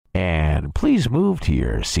action, please move to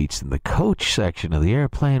your seats in the coach section of the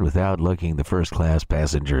airplane without looking the first-class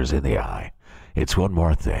passengers in the eye. It's one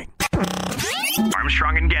more thing.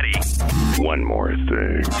 Armstrong and Getty. One more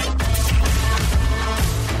thing.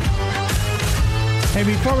 Hey,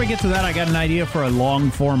 before we get to that, I got an idea for a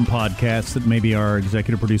long-form podcast that maybe our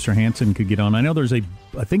executive producer Hanson could get on. I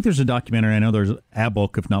think there's a documentary. I know there's a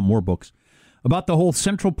book, if not more books, about the whole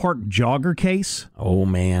Central Park jogger case. Oh,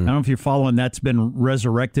 man. I don't know if you're following. That's been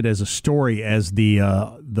resurrected as a story as the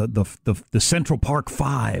Central Park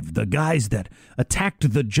Five, the guys that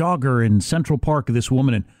attacked the jogger in Central Park, this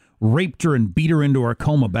woman, and raped her and beat her into her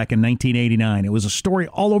coma back in 1989. It was a story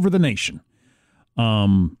all over the nation.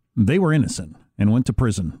 They were innocent and went to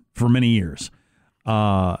prison for many years.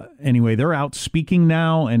 Anyway, they're out speaking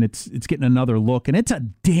now, and it's getting another look, and it's a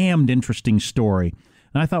damned interesting story.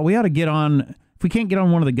 And I thought we ought to get on, if we can't get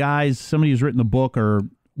on one of the guys, somebody who's written the book or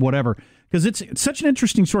whatever, because it's such an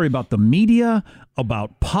interesting story about the media,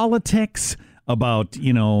 about politics, about,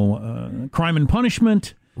 crime and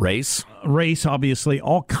punishment. Race, obviously,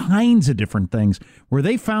 all kinds of different things, where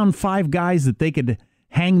they found 5 guys that they could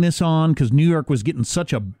hang this on because New York was getting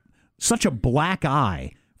such a black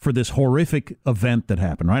eye for this horrific event that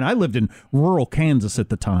happened, right? I lived in rural Kansas at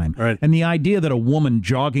the time. Right. And the idea that a woman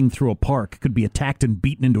jogging through a park could be attacked and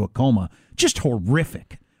beaten into a coma, just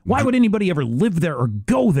horrific. Why would anybody ever live there or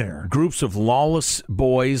go there? Groups of lawless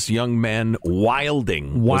boys, young men,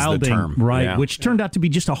 wilding was the term. Right, Yeah. which turned out to be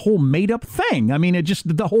just a whole made-up thing. I mean,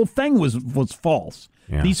 the whole thing was false.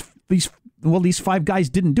 Yeah. These 5 guys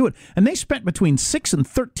didn't do it. And they spent between 6 and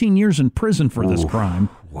 13 years in prison for this crime.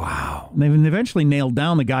 Wow. They eventually nailed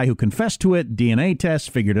down the guy who confessed to it, DNA tests,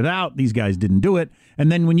 figured it out. These guys didn't do it. And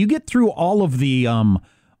then when you get through all of the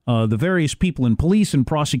various people in police and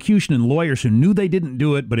prosecution and lawyers who knew they didn't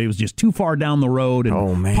do it, but it was just too far down the road,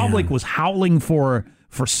 and man. public was howling for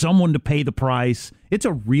someone to pay the price. It's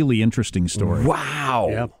a really interesting story. Wow.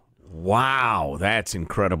 Yep. Wow. That's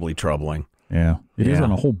incredibly troubling. Yeah, it is Yeah.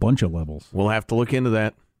 on a whole bunch of levels. We'll have to look into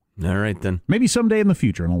that. All right, then. Maybe someday in the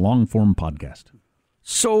future in a long-form podcast.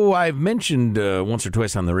 So I've mentioned once or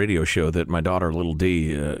twice on the radio show that my daughter, Little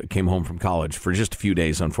D, came home from college for just a few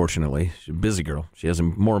days, unfortunately. She's a busy girl. She has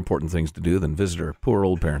more important things to do than visit her poor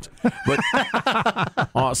old parents.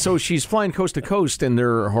 But so she's flying coast to coast, and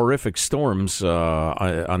there are horrific storms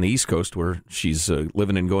on the East Coast where she's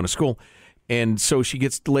living and going to school. And so she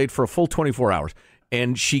gets delayed for a full 24 hours.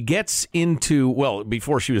 And she gets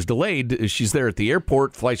before she was delayed, she's there at the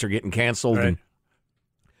airport. Flights are getting canceled. Right. And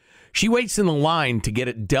she waits in the line to get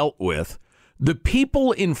it dealt with. The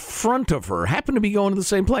people in front of her happen to be going to the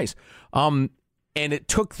same place. And it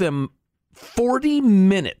took them 40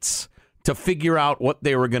 minutes to figure out what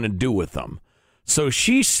they were going to do with them. So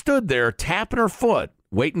she stood there tapping her foot,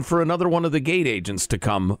 waiting for another one of the gate agents to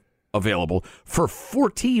come available for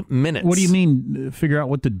 40 minutes. What do you mean, figure out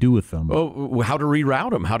what to do with them? Oh, how to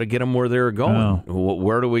reroute them, how to get them where they're going. Oh.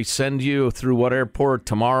 Where do we send you, through what airport,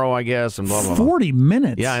 tomorrow, I guess, and blah, blah, blah. 40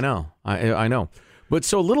 minutes? Yeah, I know. I know. But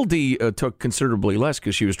so Little D took considerably less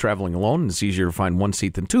because she was traveling alone, and it's easier to find one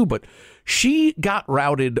seat than two. But she got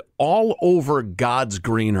routed all over God's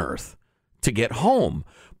green earth to get home.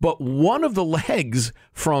 But one of the legs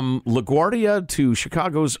from LaGuardia to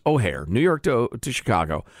Chicago's O'Hare, New York to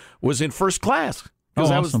Chicago, was in first class because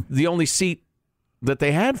that was the only seat that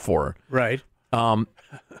they had for her. Right.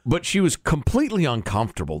 But she was completely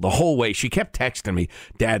uncomfortable the whole way. She kept texting me,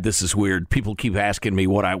 Dad, this is weird. People keep asking me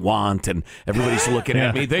what I want, and everybody's looking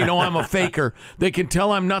at me. They know I'm a faker. They can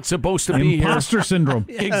tell I'm not supposed to be here. Imposter syndrome.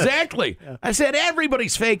 Exactly. I said,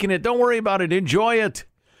 everybody's faking it. Don't worry about it. Enjoy it.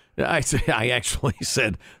 I actually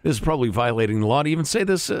said, this is probably violating the law to even say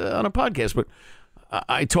this on a podcast, but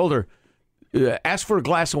I told her, ask for a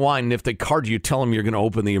glass of wine, and if they card you, tell them you're going to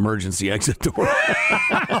open the emergency exit door.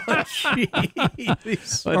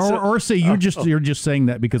 Or say you're just saying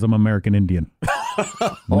that because I'm American Indian.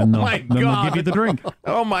 Then they'll give you the drink.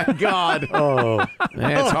 Oh my God!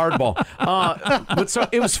 That's hardball. But so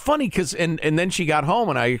it was funny because, and then she got home,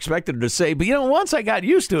 and I expected her to say, but once I got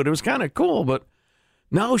used to it, it was kind of cool. But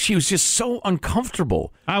no, she was just so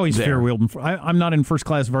uncomfortable. I always fear weird. I'm not in first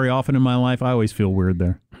class very often in my life. I always feel weird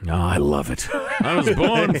there. No, I love it. I was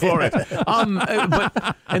born for it.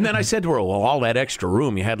 And then I said to her, well, all that extra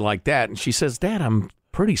room you had like that. And she says, Dad, I'm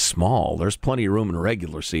pretty small. There's plenty of room in a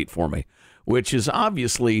regular seat for me, which is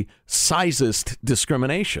obviously sizist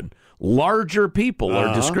discrimination. Larger people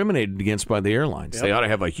are discriminated against by the airlines. Yep. They ought to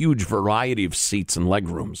have a huge variety of seats and leg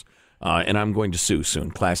rooms. And I'm going to sue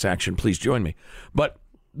soon. Class action, please join me. But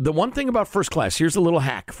the one thing about first class, here's a little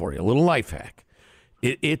hack for you, a little life hack.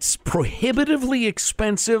 It's prohibitively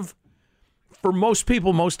expensive for most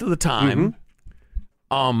people most of the time.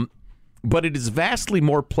 But it is vastly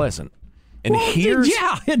more pleasant. And here's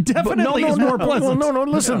it definitely is more pleasant. No,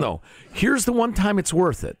 listen though. Here's the one time it's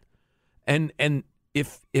worth it. And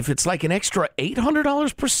if it's like an extra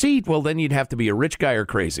 $800 per seat, well, then you'd have to be a rich guy or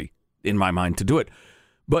crazy, in my mind, to do it.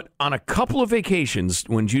 But on a couple of vacations,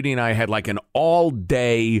 when Judy and I had like an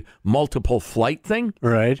all-day multiple flight thing,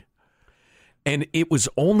 Right. and it was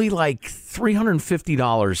only like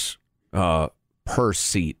 $350 per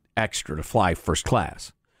seat extra to fly first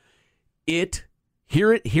class.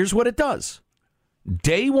 Here's what it does.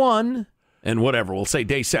 Day 1 and whatever, we'll say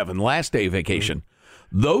day 7, last day of vacation.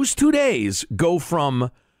 Those 2 days go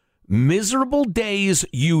from miserable days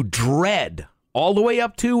you dread all the way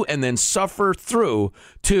up to and then suffer through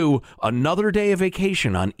to another day of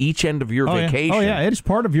vacation on each end of your vacation. Yeah. It is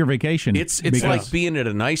part of your vacation. It's like being at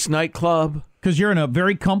a nice nightclub. Because you're in a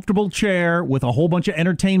very comfortable chair with a whole bunch of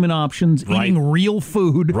entertainment options, eating real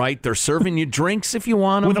food. Right. They're serving you drinks if you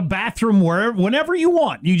want them. With a bathroom whenever you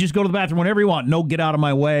want. You just go to the bathroom whenever you want. No, get out of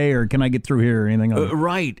my way, or can I get through here, or anything like that.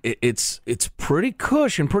 Right. It's pretty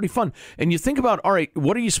cush and pretty fun. And you think about, all right,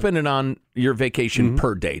 what are you spending on your vacation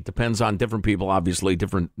per day? It depends on different people, obviously,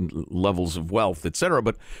 different levels of wealth, et cetera.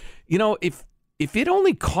 But, you know, if it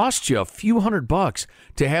only costs you a few $100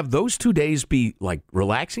 to have those 2 days be like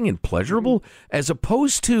relaxing and pleasurable as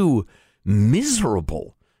opposed to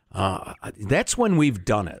miserable, that's when we've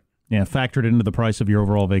done it. Yeah, factored into the price of your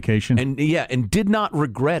overall vacation. And did not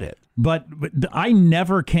regret it. But I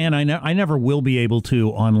never can. I never will be able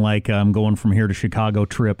to on like going from here to Chicago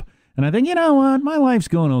trip. And I think, you know what, my life's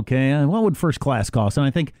going okay. What would first class cost? And I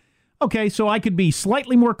think, okay, so I could be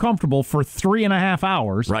slightly more comfortable for 3.5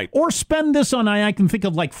 hours. Right. Or spend this on, I can think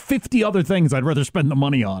of like 50 other things I'd rather spend the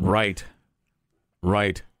money on. Right.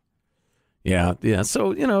 Yeah.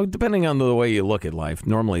 So, you know, depending on the way you look at life,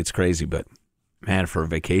 normally it's crazy, but man, for a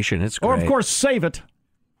vacation, it's great. Or, of course, save it.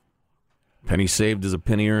 Penny saved is a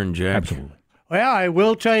penny earned, Jack. Absolutely. Well, I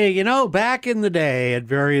will tell you, you know, back in the day at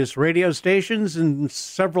various radio stations in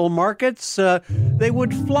several markets, they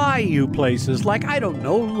would fly you places like, I don't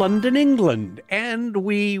know, London, England, and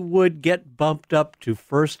we would get bumped up to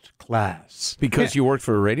first class. Because you worked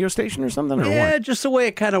for a radio station or something? Or Yeah, what? just the way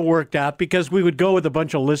it kind of worked out, because we would go with a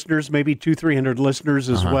bunch of listeners, maybe 200-300 listeners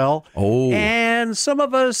as well. Oh. And some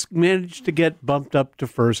of us managed to get bumped up to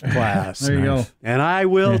first class. There you go. And I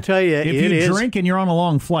will tell you, If it you is... drink and you're on a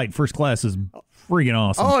long flight, first class is freaking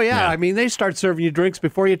awesome. Oh, yeah. I mean, they start serving you drinks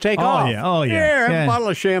before you take off. Oh, yeah. Here, have Yeah. a bottle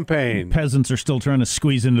of champagne. Peasants are still trying to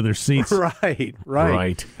squeeze into their seats.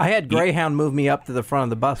 Right. I had Greyhound move me up to the front of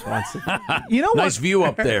the bus once. You know Nice what? view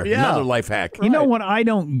up there. Yeah. Another life hack. You know what I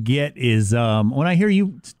don't get is when I hear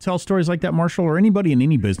you tell stories like that, Marshall, or anybody in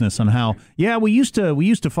any business on how, we used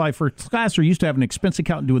to fly first class or used to have an expense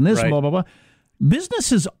account doing this and Right. blah, blah, blah.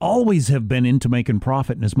 Businesses always have been into making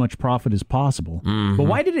profit and as much profit as possible. But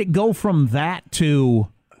why did it go from that to,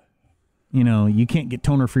 you know, you can't get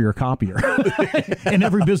toner for your copier in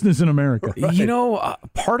every business in America? You know,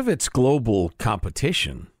 part of it's global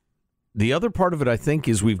competition. The other part of it, I think,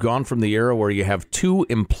 is we've gone from the era where you have 2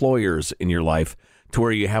 employers in your life to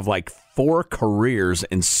where you have like 4 careers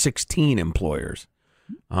and 16 employers.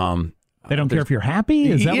 They don't care if you're happy?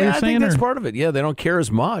 Is that what you're saying? I think that's or- part of it. Yeah, they don't care as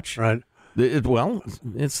much. Right. Well,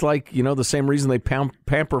 it's like, you know, the same reason they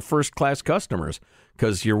pamper first-class customers,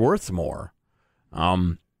 because you're worth more.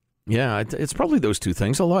 Yeah, it's probably those 2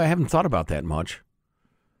 things, although I haven't thought about that much.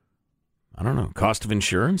 I don't know. Cost of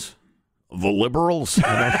insurance? The liberals?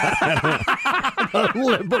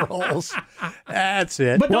 Liberals. That's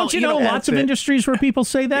it. But don't you know lots of industries where people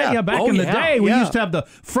say that? Yeah, back Oh, in the yeah. day, we Yeah. used to have the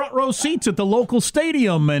front row seats at the local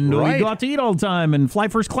stadium, and Right. we'd go out to eat all the time and fly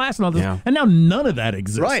first class and all this. Yeah. And now none of that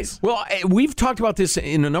exists. Right. Well, we've talked about this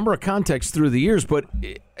in a number of contexts through the years, but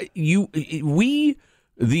the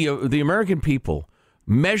American people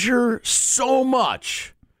measure so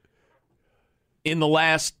much in the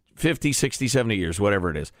last 50, 60, 70 years, whatever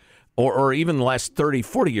it is, or even the last 30,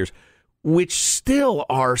 40 years, which still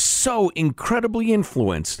are so incredibly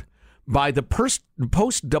influenced by the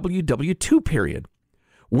post-WW2 period,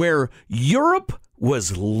 where Europe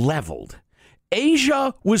was leveled.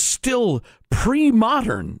 Asia was still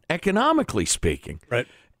pre-modern, economically speaking. Right.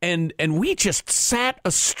 And we just sat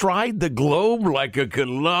astride the globe like a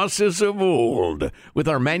colossus of old with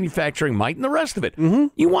our manufacturing might and the rest of it. Mm-hmm.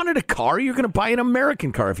 You wanted a car, you're going to buy an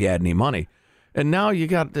American car if you had any money. And now you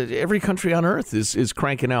got every country on earth is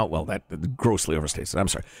cranking out. Well, that grossly overstates it. I'm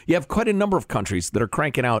sorry. You have quite a number of countries that are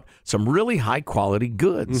cranking out some really high quality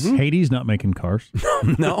goods. Mm-hmm. Haiti's not making cars.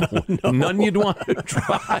 No, none you'd want to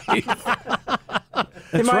drive.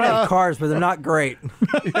 They might have cars, but they're not great.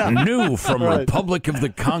 New from Republic of the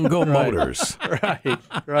Congo Motors.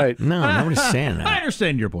 Right. No, nobody's saying I that.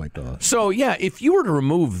 understand your point, though. So, yeah, if you were to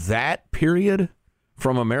remove that period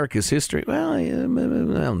from America's history, well,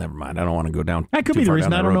 never mind. I don't want to go down. That could be the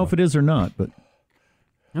reason. I don't know if it is or not, but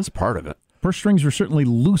that's part of it. purse strings were certainly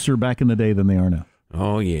looser back in the day than they are now.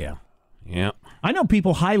 Oh, yeah. Yeah. I know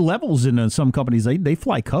people high levels in some companies, they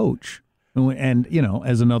fly coach. And,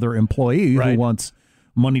 as another employee who wants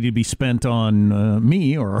money to be spent on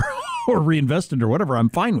me or reinvested or whatever, I'm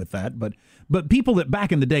fine with that. But people that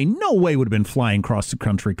back in the day, no way would have been flying cross the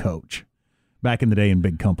country coach back in the day in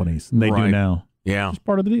big companies. And they do now. Yeah. It's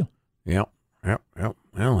part of the deal. Yep.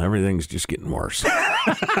 Well, everything's just getting worse.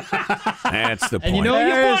 That's the point. And you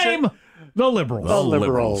blame the liberals. The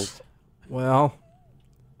liberals. Well,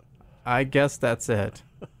 I guess that's it.